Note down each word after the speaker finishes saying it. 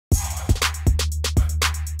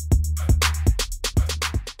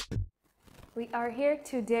We are here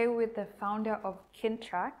today with the founder of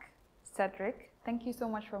Kintrack, Cedric. Thank you so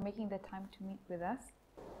much for making the time to meet with us.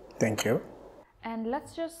 Thank you. And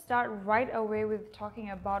let's just start right away with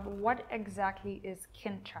talking about what exactly is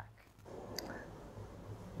Kintrack.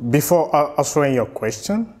 Before answering your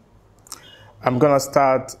question, I'm going to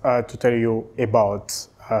start to tell you about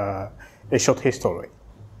a short history.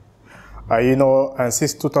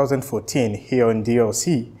 Since 2014 here in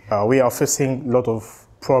DRC, we are facing a lot of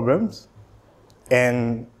problems.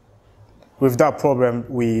 And with that problem,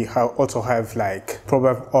 we also have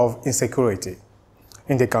problem of insecurity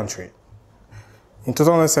in the country. In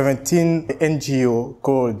 2017, the NGO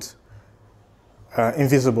called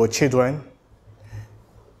Invisible Children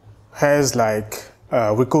has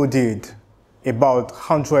recorded about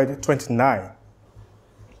 129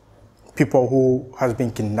 people who has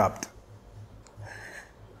been kidnapped.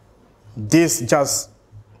 This just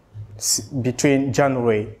between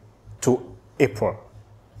January to April.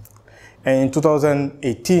 And in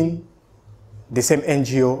 2018, the same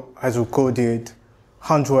NGO has recorded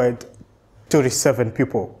 137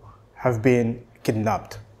 people have been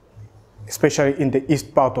kidnapped, especially in the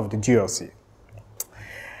east part of the DRC.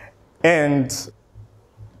 And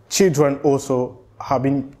children also have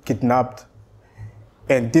been kidnapped,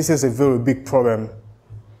 and this is a very big problem.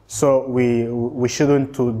 So we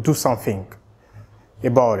shouldn't do something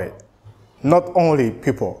about it. Not only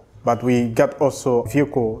people, but we got also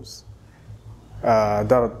vehicles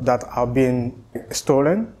that are being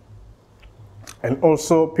stolen, and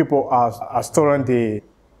also people are stolen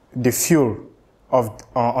the fuel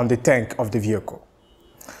on the tank of the vehicle.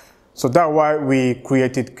 So that's why we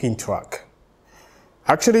created Kintrack.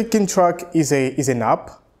 Actually, Kintrack is an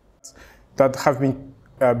app that have been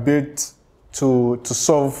built to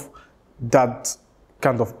solve that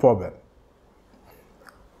kind of problem.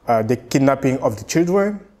 The kidnapping of the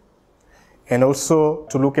children, and also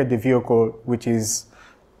to look at the vehicle which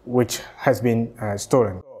has been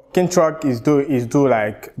stolen. Kintrack is do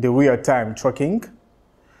like the real-time tracking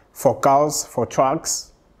for cars, for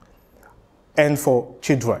trucks, and for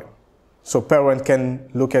children. So parents can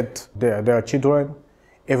look at their children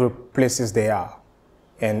every places they are,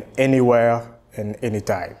 and anywhere and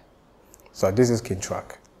anytime. So this is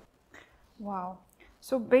Kintrack. Wow.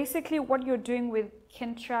 So basically what you're doing with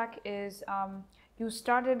Kintrack is you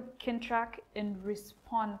started Kintrack in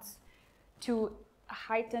response to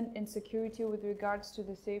heightened insecurity with regards to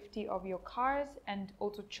the safety of your cars and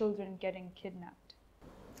also children getting kidnapped.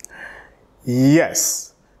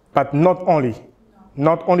 Yes, but not only.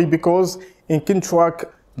 Not only, because in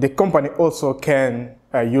Kintrack, the company also can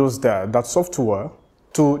use that software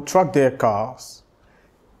to track their cars,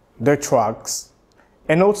 their trucks,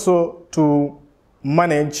 and also to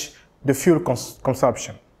manage the fuel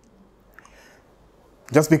consumption.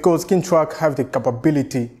 Just because Kintrack have the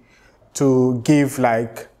capability to give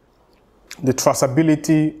the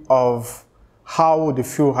traceability of how the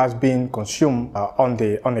fuel has been consumed on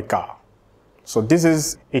the car. So this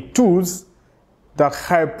is a tools that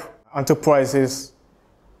help enterprises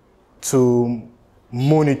to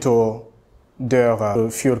monitor their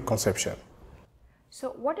fuel consumption. So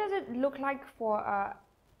what does it look like for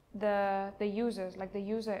the users, like the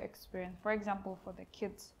user experience? For example, for the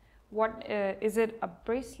kids, what is it? A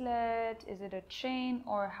bracelet? Is it a chain?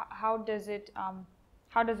 Or how does it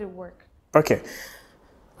work? Okay.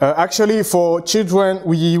 Actually, for children,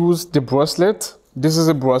 we use the bracelet. This is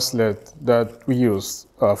a bracelet that we use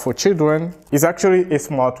for children. It's actually a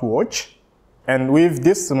smartwatch. And with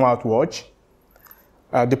this smartwatch,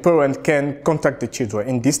 the parent can contact the children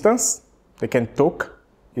in distance. They can talk.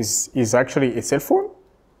 It's actually a cell phone.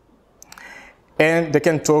 And they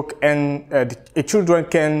can talk, and the children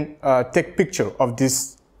can take picture of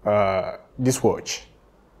this watch.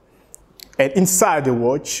 And inside the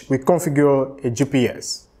watch, we configure a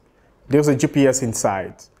GPS. There's a GPS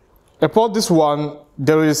inside. Apart this one,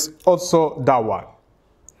 there is also that one.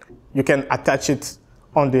 You can attach it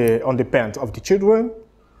on the pant of the children,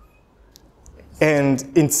 and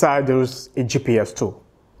inside there is a GPS too.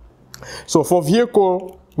 So for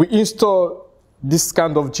vehicle, we install this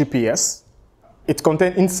kind of GPS. It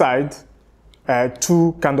contains inside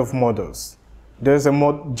two kind of models. There's a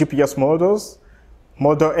GPS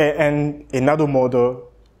model A, and another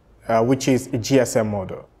model which is a GSM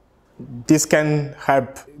model. This can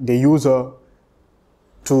help the user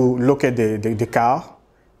to look at the car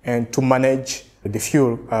and to manage the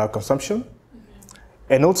fuel consumption,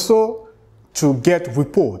 and also to get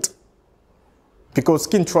report, because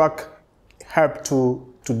Kintrack help to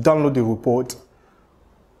download the report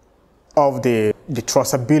of the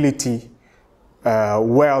traceability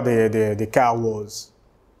where the car was.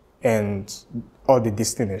 and all the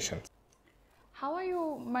destinations. How are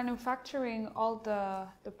you manufacturing all the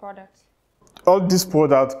products? All these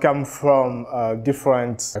products come from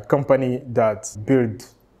different companies that build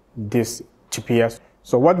this GPS.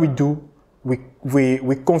 So what we do, we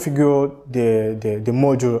configure the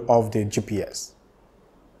module of the GPS.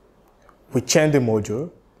 We change the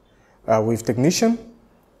module with technician.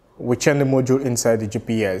 We change the module inside the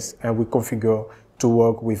GPS and we configure to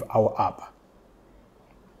work with our app.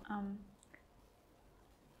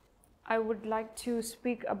 I would like to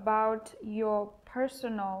speak about your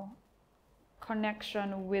personal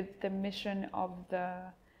connection with the mission of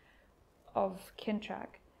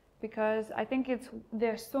Kintrack, because I think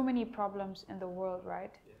there's so many problems in the world,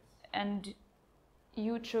 right? Yes. And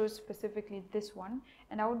you chose specifically this one,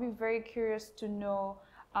 and I would be very curious to know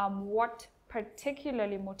what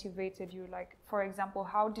particularly motivated you. Like, for example,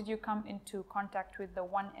 how did you come into contact with the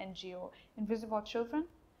one NGO, Invisible Children?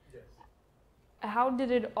 Yes. How did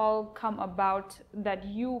it all come about that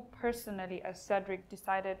you personally, as Cedric,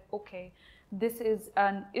 decided, okay, this is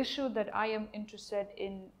an issue that I am interested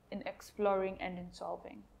in exploring and in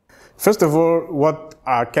solving? First of all, what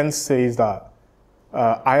I can say is that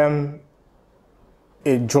I am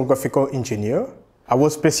a geographical engineer. I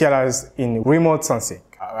was specialized in remote sensing.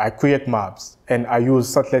 I create maps and I use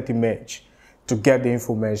satellite image to get the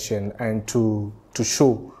information and to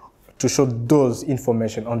show those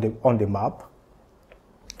information on the map.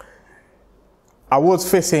 I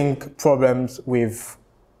was facing problems with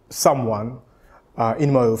someone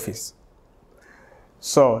in my office.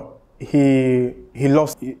 So he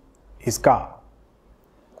lost his car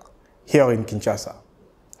here in Kinshasa.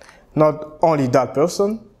 Not only that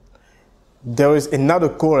person, there is another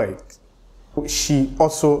colleague. She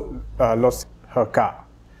also lost her car.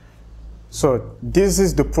 So this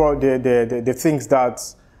is the things that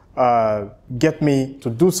get me to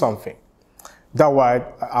do something. That's why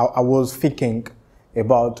I was thinking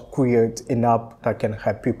about create an app that can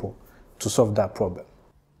help people to solve that problem.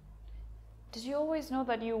 Did you always know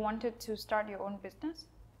that you wanted to start your own business?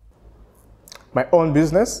 My own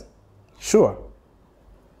business? Sure.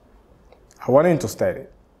 I wanted to start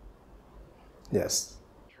it. Yes.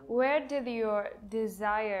 Where did your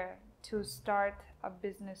desire to start a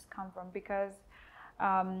business come from? Because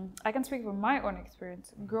I can speak from my own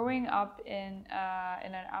experience. Growing up in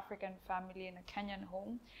an African family, in a Kenyan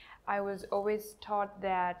home, I was always taught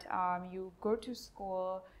that you go to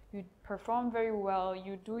school, you perform very well,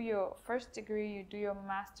 you do your first degree, you do your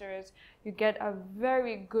master's, you get a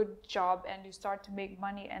very good job and you start to make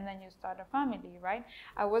money and then you start a family, right?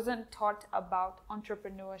 I wasn't taught about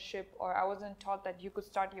entrepreneurship, or I wasn't taught that you could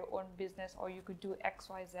start your own business or you could do X,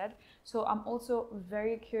 Y, Z. So I'm also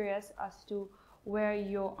very curious as to where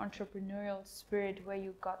your entrepreneurial spirit, where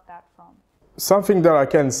you got that from. Something that I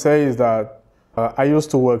can say is that I used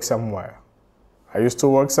to work somewhere. I used to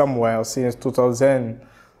work somewhere since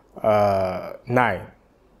 2009,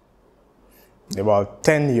 about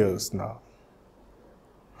 10 years now.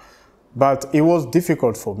 But it was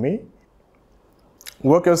difficult for me.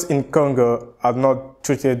 Workers in Congo are not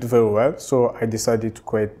treated very well, so I decided to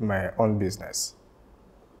create my own business.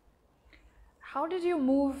 How did you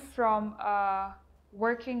move from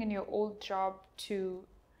working in your old job to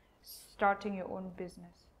starting your own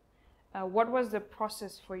business? What was the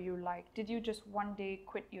process for you like? Did you just one day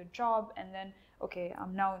quit your job and then, okay,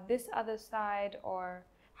 I'm now on this other side, or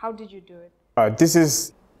how did you do it? This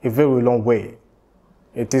is a very long way.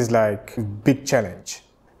 It is like a big challenge.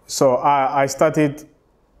 So I started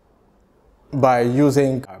by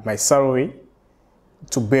using my salary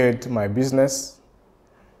to build my business,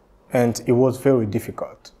 and it was very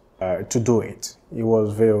difficult to do it. It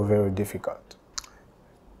was very, very difficult.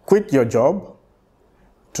 Quit your job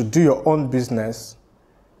to do your own business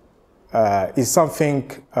is something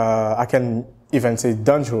I can even say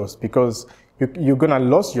dangerous, because you're gonna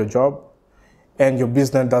lose your job and your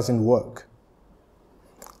business doesn't work.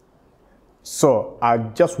 So I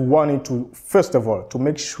just wanted to, first of all, to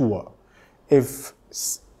make sure if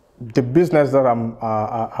the business that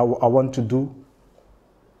I want to do,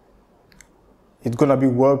 it's gonna be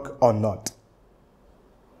work or not.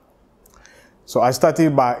 So I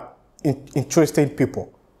started by interesting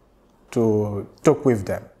people, to talk with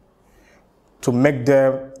them, to make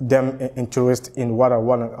them interested in what I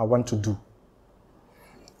want to do.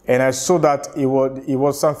 And I saw that it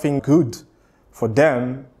was something good for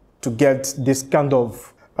them to get this kind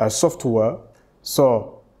of software.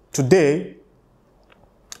 So today,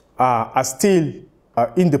 I'm still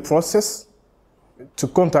in the process to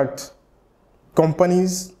contact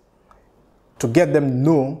companies to get them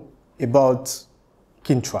know about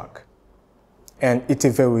Kintrack and it's a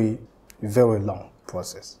very, very long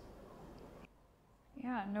process.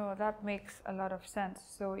 Yeah, no, that makes a lot of sense.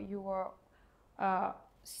 So you were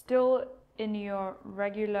still in your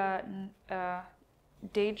regular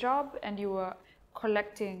day job, and you were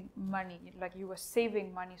collecting money, like you were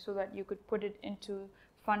saving money so that you could put it into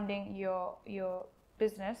funding your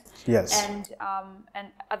business. Yes. And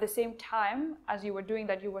at the same time, as you were doing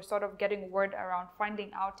that, you were sort of getting word around,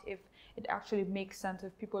 finding out if it actually makes sense,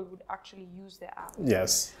 if people would actually use the app.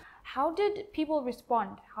 Yes. How did people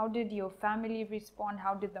respond? How did your family respond?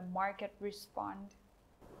 How did the market respond?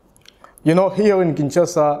 You know, here in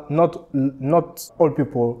Kinshasa, not all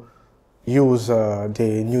people use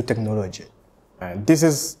the new technology. And this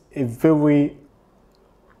is a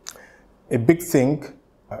big thing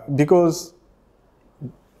because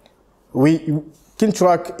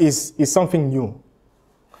Kintrack is something new.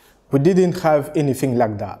 We didn't have anything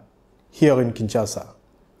like that here in Kinshasa.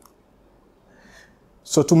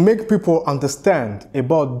 So to make people understand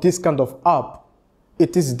about this kind of app,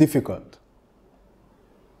 it is difficult.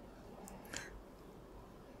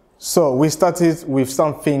 So we started with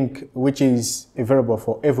something which is available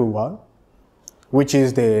for everyone, which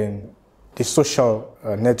is the social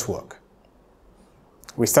network.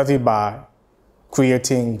 We started by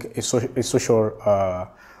creating a social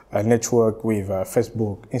network with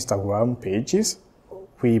Facebook, Instagram pages.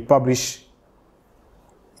 We publish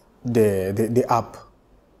the app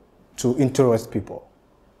to interest people.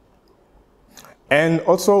 And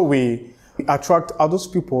also we attract other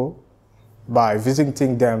people by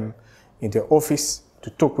visiting them in their office to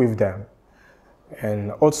talk with them,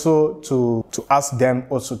 and also to ask them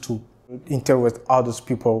also to interest other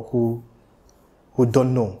people who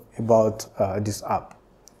don't know about this app.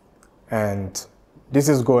 And this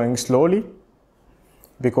is going slowly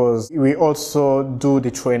because we also do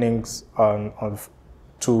the trainings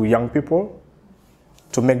to young people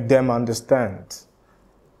to make them understand.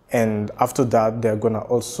 And after that, they're gonna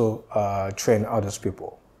also train other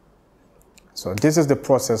people. So this is the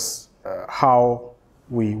process, how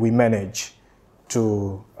we manage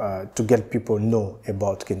to get people know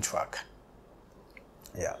about Kintrack.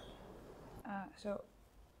 Yeah. So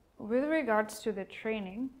with regards to the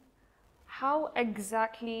training, how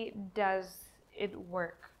exactly does it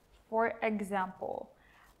work? For example,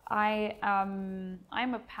 I'm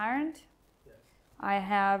a parent. I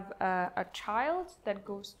have a child that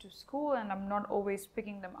goes to school, and I'm not always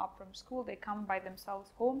picking them up from school. They come by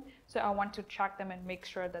themselves home, so I want to track them and make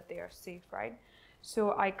sure that they are safe, right?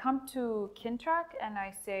 So I come to Kintrack and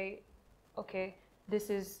I say, okay,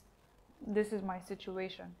 this is my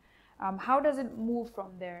situation. How does it move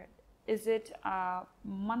from there? Is it a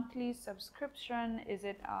monthly subscription? Is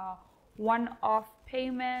it a one-off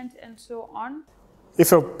payment, and so on?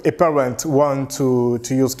 If a parent wants to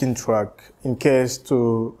use Kintrack in case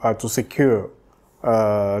to secure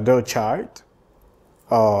their child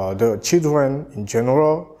or their children in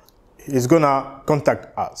general, is gonna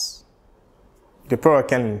contact us. The parent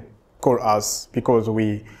can call us because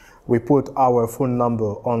we put our phone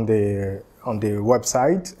number on the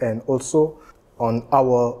website and also on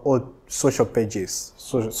our old social pages,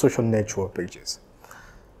 social network pages.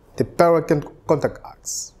 The parent can contact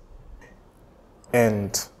us,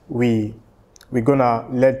 and we're gonna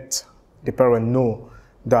let the parent know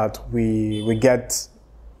that we got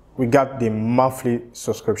the monthly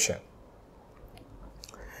subscription.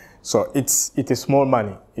 So it is small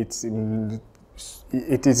money. It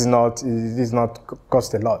is not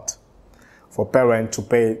cost a lot for parent to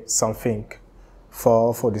pay something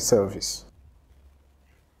for the service.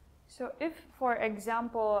 So if, for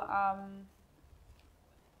example,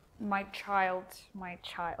 my child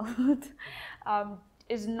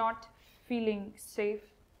is not feeling safe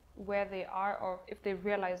where they are, or if they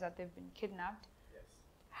realize that they've been kidnapped, yes,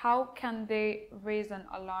 how can they raise an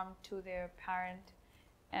alarm to their parent?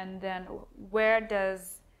 And then where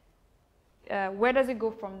does it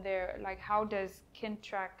go from there? Like, how does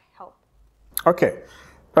Kintrack help? Okay.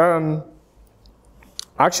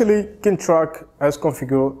 Actually, Kintrack has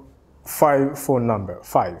configured 5 phone number.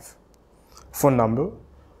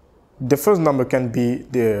 The first number can be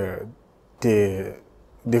the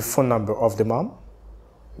phone number of the mom,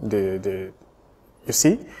 you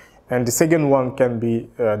see, and the second one can be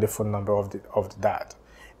the phone number of the dad,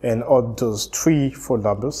 and all those 3 phone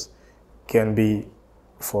numbers can be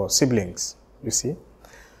for siblings, you see,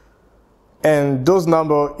 and those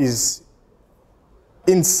number is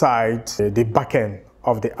inside the backend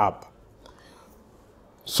of the app.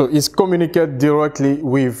 So it's communicated directly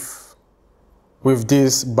with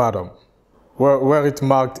this button where it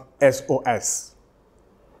marked SOS.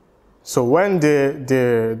 So when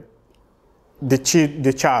the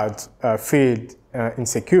the child feel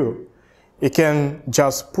insecure, it can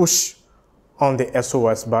just push on the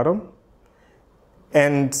SOS button,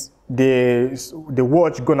 and the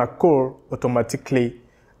watch gonna call automatically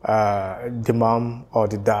the mom or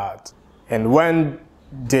the dad. And when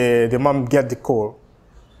the mom get the call,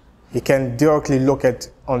 he can directly look at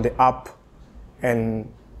on the app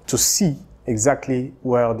and to see exactly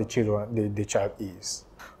where the child is.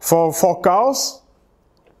 For cars,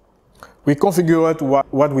 we configured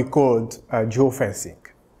what we called geofencing.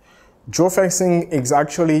 Geofencing is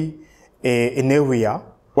actually an area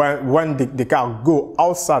when the car go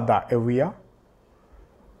outside that area,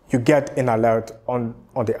 you get an alert on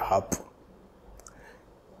the app.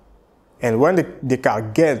 And when the car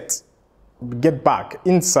get back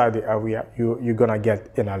inside the area, you're gonna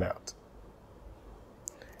get an alert.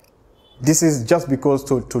 This is just because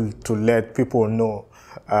to let people know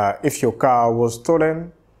if your car was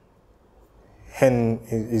stolen and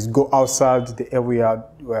is go outside the area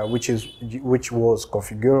which was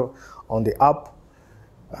configured on the app,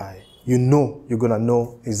 you're gonna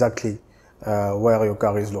know exactly where your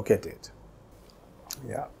car is located.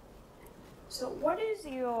 Yeah. So what is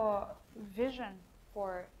your vision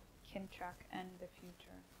for Kintrack in the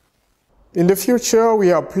future? In the future,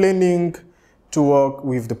 we are planning to work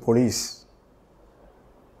with the police.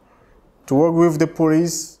 To work with the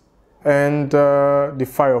police and the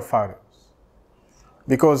firefighters.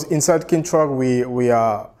 Because inside Kintrack,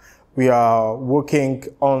 we are working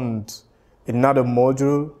on another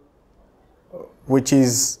module, which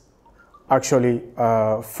is actually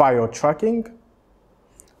fire tracking,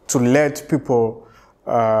 to let people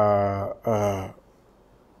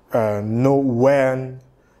know when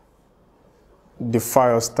the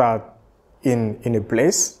fire starts in a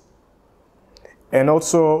place. And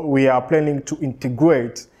also we are planning to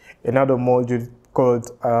integrate another module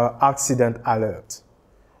called accident alert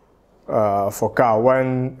for car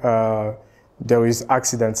when there is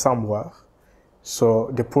accident somewhere. So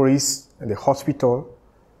the police and the hospital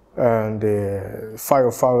and the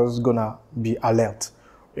firefighters gonna be alert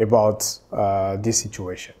about this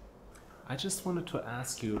situation. I just wanted to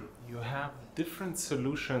ask you, you have different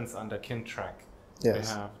solutions under Kintrack. Yes.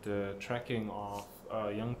 You have the tracking of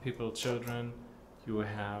young people, children. You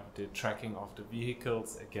have the tracking of the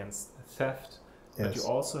vehicles against theft. Yes. But you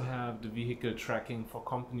also have the vehicle tracking for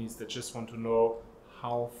companies that just want to know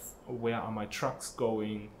where are my trucks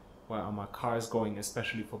going, where are my cars going,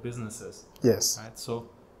 especially for businesses. Yes. Right. So,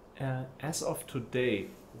 as of today,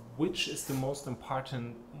 which is the most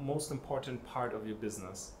important part of your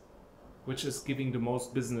business? Which is giving the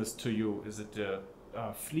most business to you? Is it the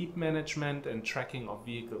fleet management and tracking of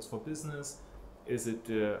vehicles for business? Is it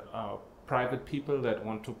the private people that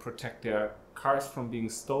want to protect their cars from being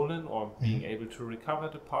stolen or being able to recover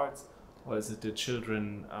the parts? Or is it the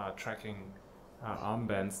children tracking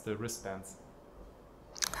armbands, the wristbands?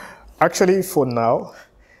 Actually, for now,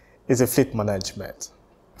 it's a fleet management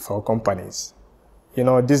for companies. You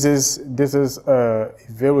know, this is a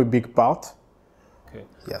very big part. Okay.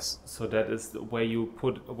 Yes. So that is where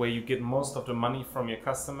you get most of the money from your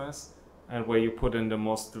customers and where you put in the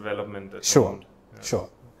most development. Sure. Yeah. Sure.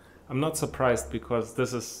 I'm not surprised because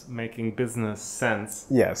this is making business sense.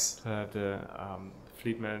 Yes. The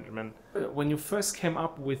fleet management. When you first came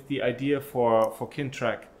up with the idea for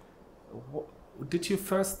Kintrack, did you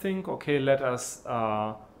first think, okay, let us,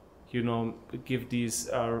 give these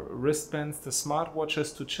wristbands, the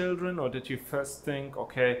smartwatches to children, or did you first think,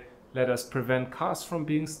 okay, let us prevent cars from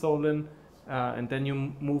being stolen, and then you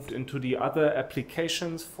moved into the other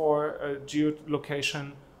applications for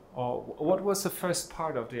geolocation? Or what was the first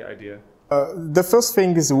part of the idea? The first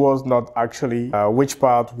thing was not actually which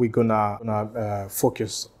part we're gonna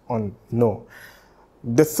focus on. No,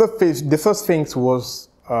 the first thing was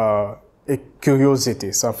a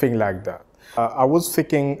curiosity, something like that. I was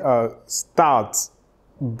thinking start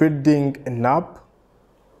building an app.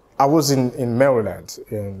 I was in Maryland,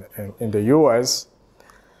 in the US,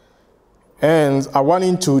 and I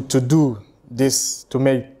wanted to do this, to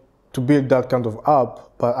build that kind of app.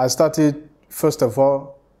 But I started, first of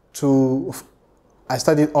all, I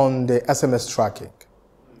started on the SMS tracking.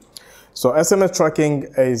 So SMS tracking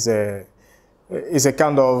is a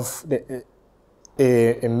kind of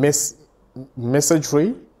a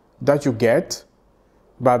messagery that you get,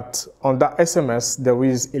 but on that SMS there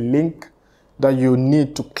is a link that you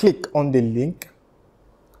need to click on the link,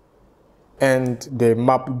 and the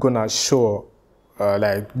map gonna show,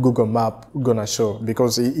 like Google Map gonna show,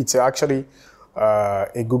 because it's actually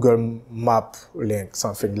a Google Map link,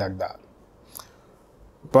 something like that.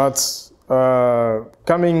 But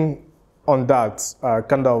coming on that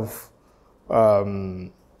kind of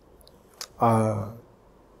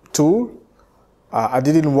tool, I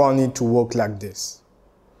didn't want it to work like this.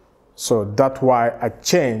 So that's why I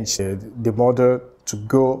changed the model to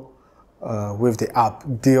go with the app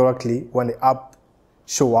directly. When the app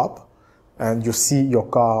show up and you see your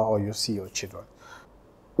car or you see your children.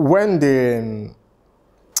 When the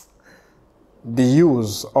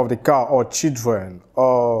use of the car or children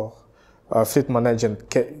or fleet management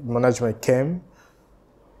came,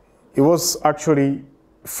 it was actually,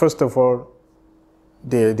 first of all,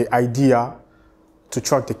 the idea to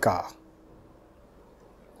track the car.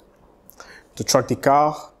 To track the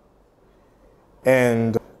car,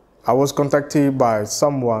 and I was contacted by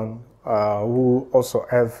someone who also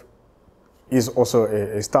is also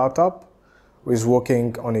a startup who is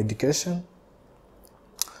working on education.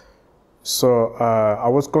 So I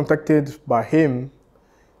was contacted by him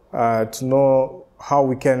to know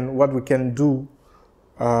what we can do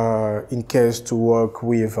in case to work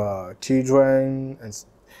with children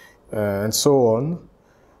and so on.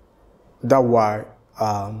 That's why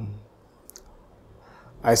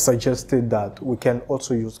I suggested that we can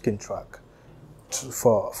also use Kintrack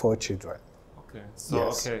for children. Okay. So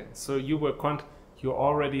yes. Okay. So you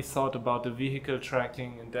already thought about the vehicle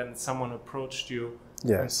tracking, and then someone approached you.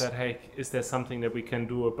 Yes. And said, "Hey, is there something that we can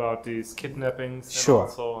do about these kidnappings?" Sure. And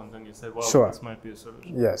also, and then you said, "Well, sure. This might be a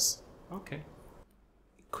solution." Yes. Okay.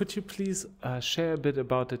 Could you please share a bit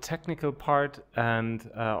about the technical part and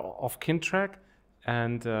of Kintrack,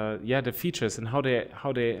 and the features and how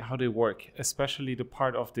they work, especially the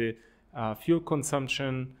part of the fuel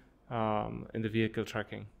consumption in the vehicle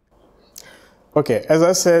tracking? Okay. As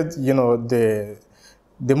I said,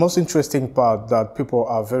 the most interesting part that people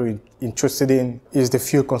are very interested in is the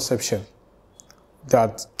fuel consumption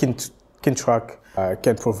that Kintrack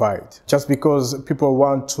can provide. Just because people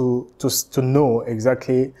want to know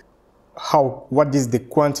exactly what is the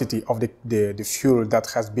quantity of the fuel that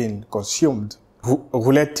has been consumed,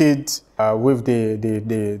 related with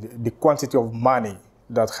the quantity of money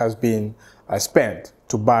that has been spent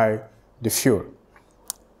to buy the fuel.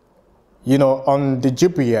 On the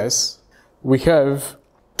GPS, we have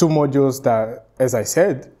two modules that, as I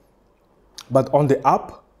said, but on the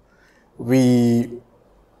app, we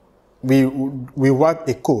write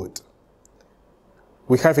a code.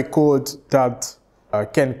 We have a code that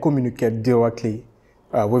can communicate directly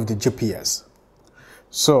with the GPS.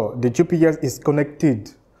 So the GPS is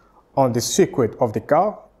connected on the circuit of the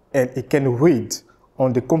car, and it can read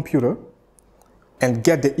on the computer and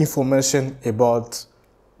get the information about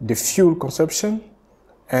the fuel consumption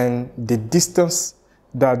and the distance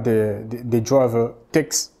that the driver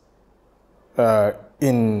takes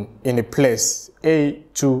in a place A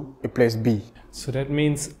to a place B. So that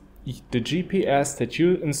means the GPS that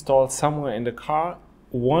you install somewhere in the car,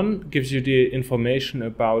 one gives you the information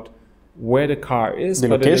about where the car is, the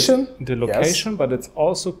location, yes. But it's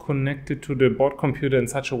also connected to the board computer in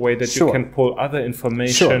such a way that sure. you can pull other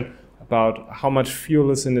information sure. about how much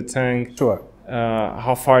fuel is in the tank, sure.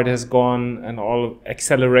 How far it has gone, and all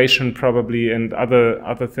acceleration probably, and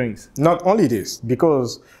other things. Not only this,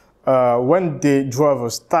 because when the driver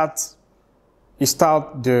start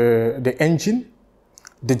the engine,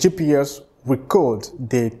 the GPS records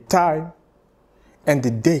the time and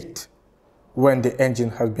the date when the engine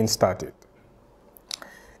has been started.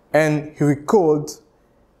 And he records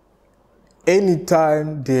any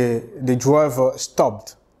time the driver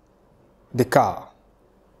stopped the car.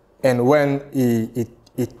 And when he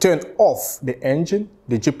turned off the engine,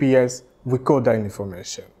 the GPS records that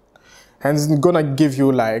information. And it's gonna give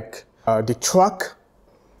you like the track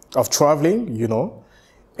of traveling,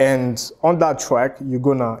 and on that track,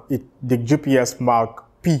 the GPS mark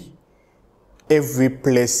P every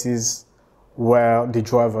places where the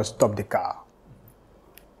driver stopped the car.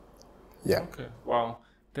 Yeah. Okay. Wow.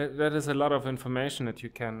 That is a lot of information that you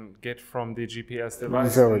can get from the GPS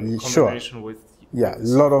device Very, in combination with. Yeah, a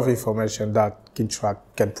lot of information that Kintrack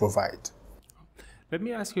can provide. Let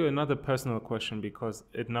me ask you another personal question, because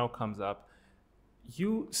it now comes up.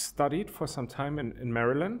 You studied for some time in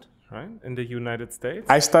Maryland, right? In the United States?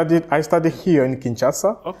 I studied here in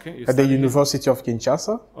Kinshasa, okay, at the University of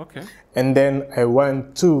Kinshasa. Okay. And then I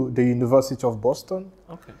went to the University of Boston.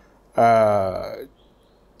 Okay.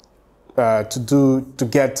 To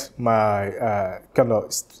get my kind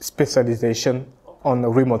of specialization on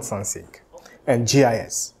remote sensing and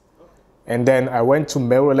GIS. And then I went to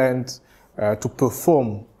Maryland to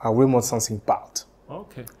perform a remote sensing part.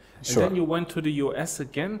 Okay. Sure. And then you went to the US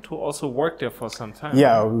again to also work there for some time?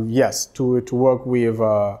 Yeah, right? Yes, to work with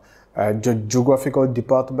the geographical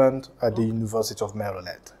department at the University of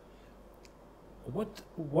Maryland.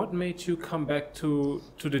 What made you come back to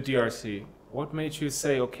the DRC? What made you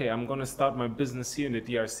say, okay, I'm going to start my business here in the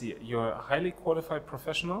DRC? You're a highly qualified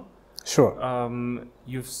professional. Sure.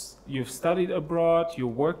 You've studied abroad. You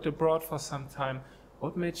worked abroad for some time.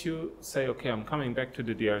 What made you say, okay, I'm coming back to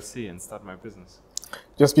the DRC and start my business?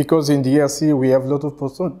 Just because in the DRC we have a lot of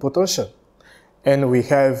potential, and we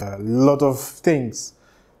have a lot of things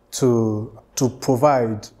to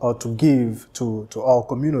provide or to give to our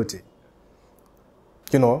community.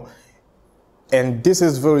 You know, and this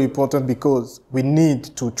is very important because we need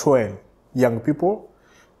to train young people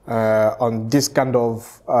on this kind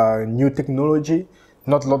of new technology.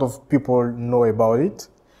 Not a lot of people know about it.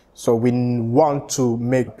 So we want to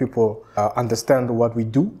make people understand what we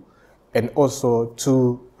do, and also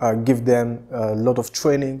to give them a lot of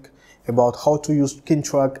training about how to use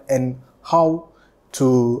Kintrack and how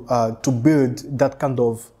to build that kind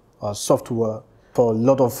of software for a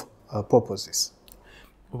lot of purposes.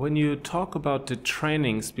 When you talk about the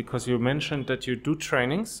trainings, because you mentioned that you do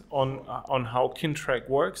trainings on how Kintrack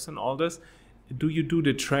works and all this, do you do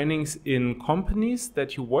the trainings in companies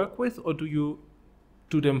that you work with, or do you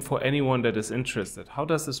do them for anyone that is interested? How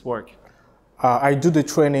does this work? I do the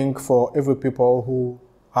training for every people who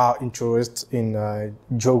are interested in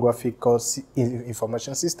geographical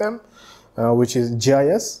information system, which is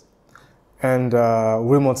GIS, and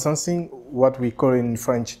remote sensing, what we call in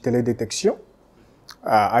French télédétection.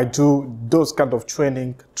 I do those kind of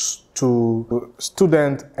training to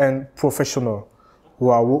students and professionals who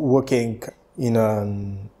are working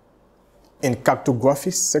in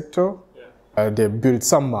cartography sector. They build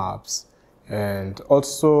some maps, and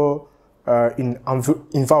also in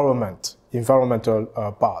environmental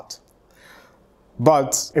part.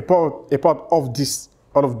 But a part of this,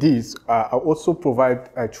 all of these, I also provide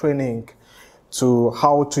training to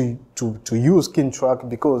how to use Kintrack,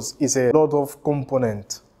 because it's a lot of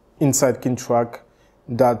components inside Kintrack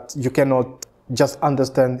that you cannot just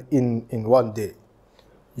understand in one day.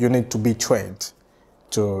 You need to be trained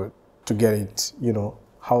to get it, you know,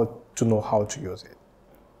 how to use it.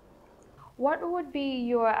 What would be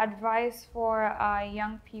your advice for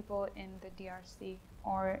young people in the DRC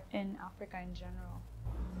or in Africa in general?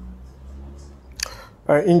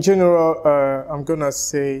 In general, I'm gonna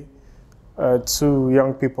say to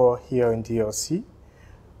young people here in DRC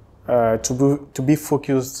to be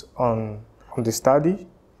focused on the study.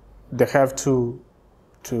 They have to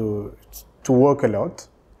work a lot.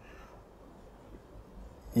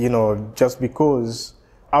 You know, just because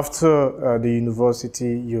after the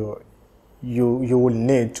university you will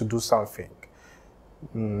need to do something.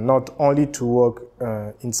 Not only to work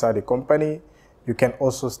inside a company, you can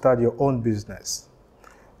also start your own business.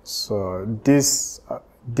 So this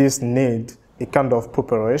need a kind of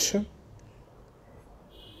preparation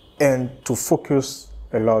and to focus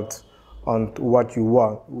a lot on what you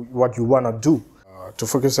want to do, to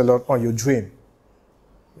focus a lot on your dream.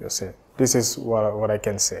 You see, this is what I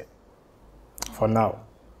can say for now.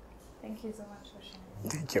 Thank you so much for sharing.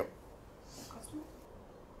 Thank you.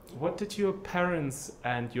 What did your parents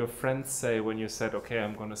and your friends say when you said, okay,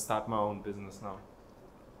 I'm going to start my own business now?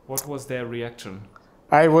 What was their reaction?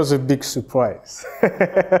 I was a big surprise.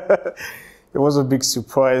 It was a big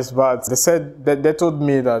surprise, but they said that they told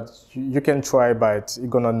me that you can try, but it's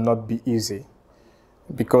gonna not be easy,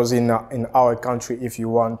 because in our country, if you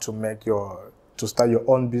want to start your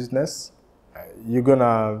own business, you're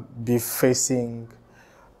gonna be facing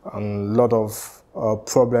a lot of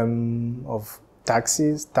problem of tax,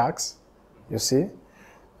 you see,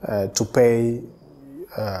 to pay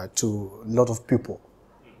to a lot of people.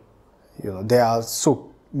 You know, there are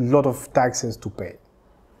so lot of taxes to pay,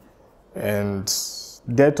 and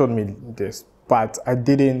they told me this, but I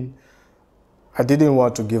didn't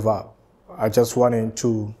want to give up. I just wanted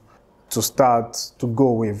to start to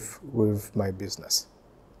go with my business.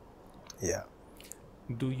 Yeah.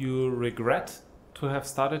 Do you regret to have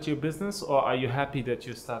started your business, or are you happy that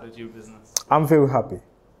you started your business? I'm very happy.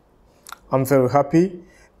 I'm very happy,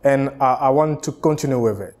 and I want to continue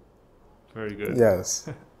with it. Very good. Yes.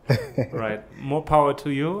 Right. More power to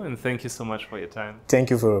you, and thank you so much for your time. Thank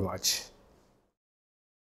you very much.